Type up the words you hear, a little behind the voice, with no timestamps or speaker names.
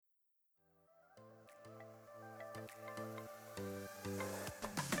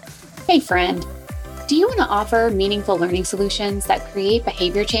Hey friend, do you want to offer meaningful learning solutions that create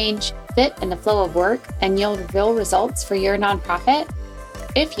behavior change, fit in the flow of work, and yield real results for your nonprofit?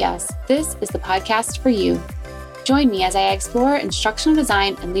 If yes, this is the podcast for you. Join me as I explore instructional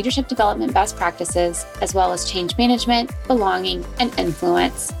design and leadership development best practices, as well as change management, belonging, and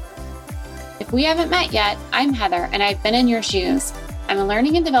influence. If we haven't met yet, I'm Heather, and I've been in your shoes. I'm a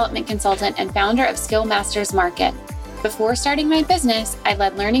learning and development consultant and founder of Skill Masters Market. Before starting my business, I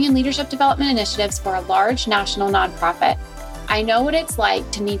led learning and leadership development initiatives for a large national nonprofit. I know what it's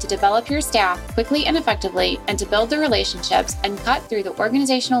like to need to develop your staff quickly and effectively and to build the relationships and cut through the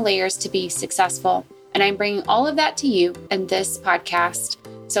organizational layers to be successful. And I'm bringing all of that to you in this podcast.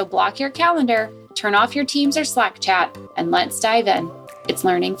 So block your calendar, turn off your Teams or Slack chat, and let's dive in. It's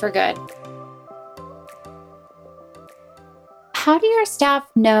learning for good. How do your staff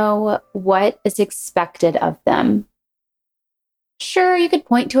know what is expected of them? Sure, you could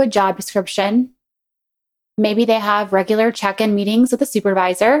point to a job description. Maybe they have regular check-in meetings with a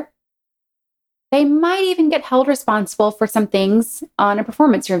supervisor. They might even get held responsible for some things on a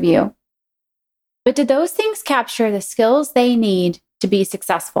performance review. But do those things capture the skills they need to be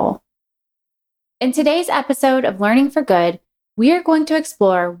successful? In today's episode of Learning for Good, we are going to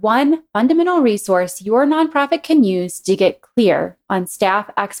explore one fundamental resource your nonprofit can use to get clear on staff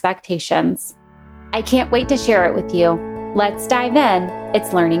expectations. I can't wait to share it with you. Let's dive in.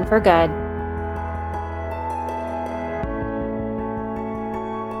 It's Learning for Good.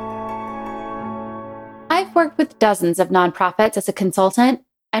 I've worked with dozens of nonprofits as a consultant,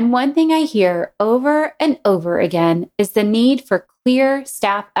 and one thing I hear over and over again is the need for clear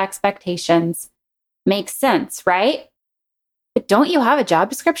staff expectations. Makes sense, right? But don't you have a job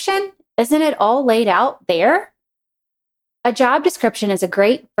description? Isn't it all laid out there? A job description is a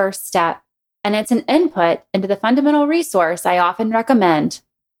great first step, and it's an input into the fundamental resource I often recommend,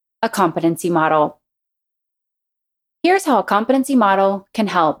 a competency model. Here's how a competency model can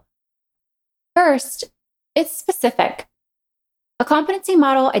help. First, it's specific. A competency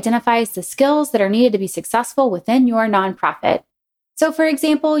model identifies the skills that are needed to be successful within your nonprofit. So for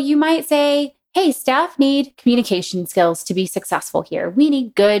example, you might say, hey, staff need communication skills to be successful here. We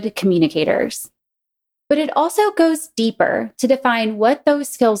need good communicators. But it also goes deeper to define what those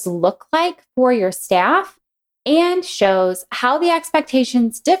skills look like for your staff and shows how the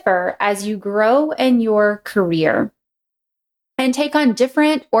expectations differ as you grow in your career and take on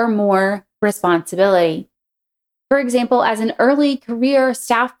different or more responsibility. For example, as an early career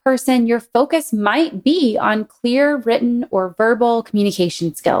staff person, your focus might be on clear written or verbal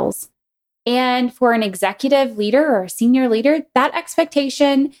communication skills. And for an executive leader or a senior leader, that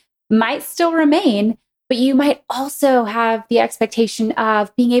expectation might still remain, but you might also have the expectation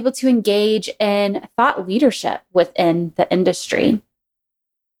of being able to engage in thought leadership within the industry.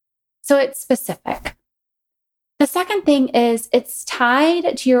 So it's specific. The second thing is it's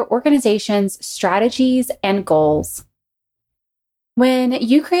tied to your organization's strategies and goals. When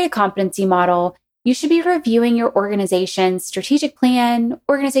you create a competency model, you should be reviewing your organization's strategic plan,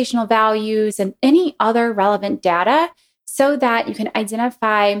 organizational values, and any other relevant data so that you can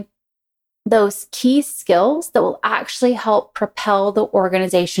identify those key skills that will actually help propel the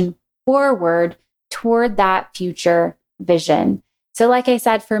organization forward toward that future vision. So like I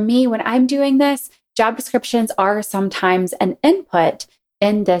said, for me, when I'm doing this, job descriptions are sometimes an input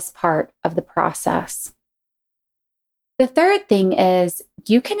in this part of the process. The third thing is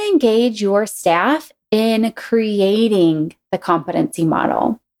you can engage your staff in creating the competency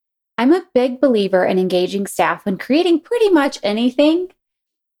model. I'm a big believer in engaging staff when creating pretty much anything.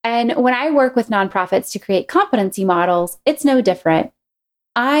 And when I work with nonprofits to create competency models, it's no different.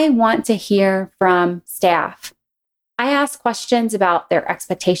 I want to hear from staff. I ask questions about their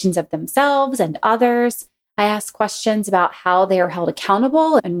expectations of themselves and others. I ask questions about how they are held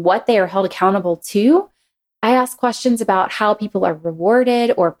accountable and what they are held accountable to. I ask questions about how people are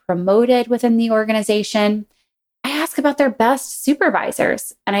rewarded or promoted within the organization. I ask about their best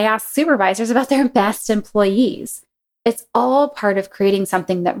supervisors, and I ask supervisors about their best employees. It's all part of creating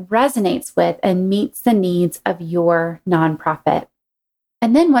something that resonates with and meets the needs of your nonprofit.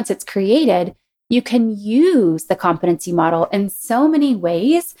 And then once it's created, you can use the competency model in so many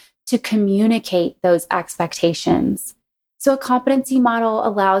ways to communicate those expectations. So a competency model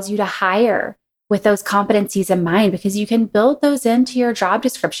allows you to hire with those competencies in mind because you can build those into your job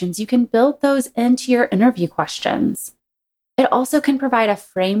descriptions. You can build those into your interview questions. It also can provide a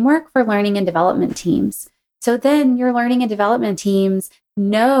framework for learning and development teams. So then your learning and development teams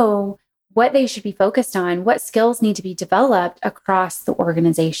know what they should be focused on, what skills need to be developed across the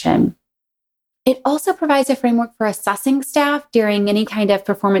organization. It also provides a framework for assessing staff during any kind of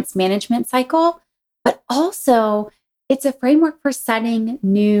performance management cycle, but also it's a framework for setting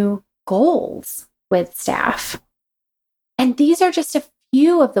new goals with staff. And these are just a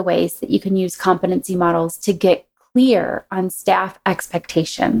few of the ways that you can use competency models to get clear on staff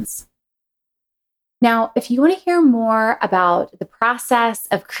expectations. Now, if you want to hear more about the process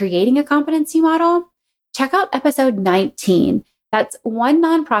of creating a competency model, check out episode 19. That's one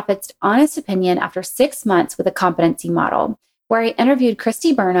nonprofit's honest opinion after 6 months with a competency model, where I interviewed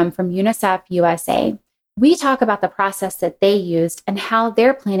Christy Burnham from UNICEF USA. We talk about the process that they used and how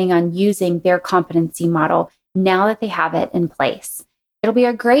they're planning on using their competency model now that they have it in place. It'll be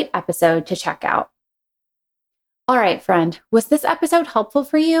a great episode to check out. All right, friend, was this episode helpful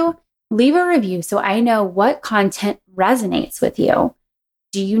for you? Leave a review so I know what content resonates with you.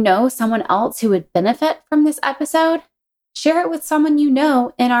 Do you know someone else who would benefit from this episode? Share it with someone you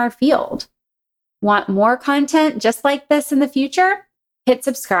know in our field. Want more content just like this in the future? Hit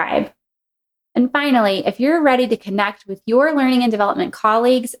subscribe. And finally, if you're ready to connect with your learning and development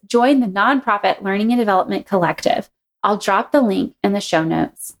colleagues, join the nonprofit Learning and Development Collective. I'll drop the link in the show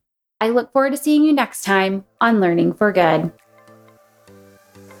notes. I look forward to seeing you next time on Learning for Good.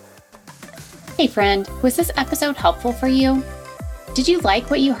 Hey friend, was this episode helpful for you? Did you like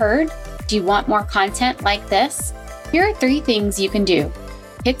what you heard? Do you want more content like this? Here are 3 things you can do.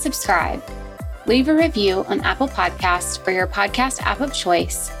 Hit subscribe. Leave a review on Apple Podcasts or your podcast app of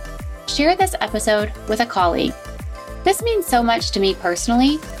choice. Share this episode with a colleague. This means so much to me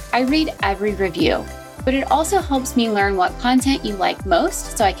personally. I read every review, but it also helps me learn what content you like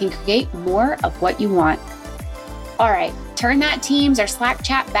most so I can create more of what you want. All right, turn that Teams or Slack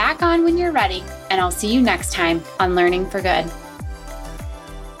chat back on when you're ready, and I'll see you next time on Learning for Good.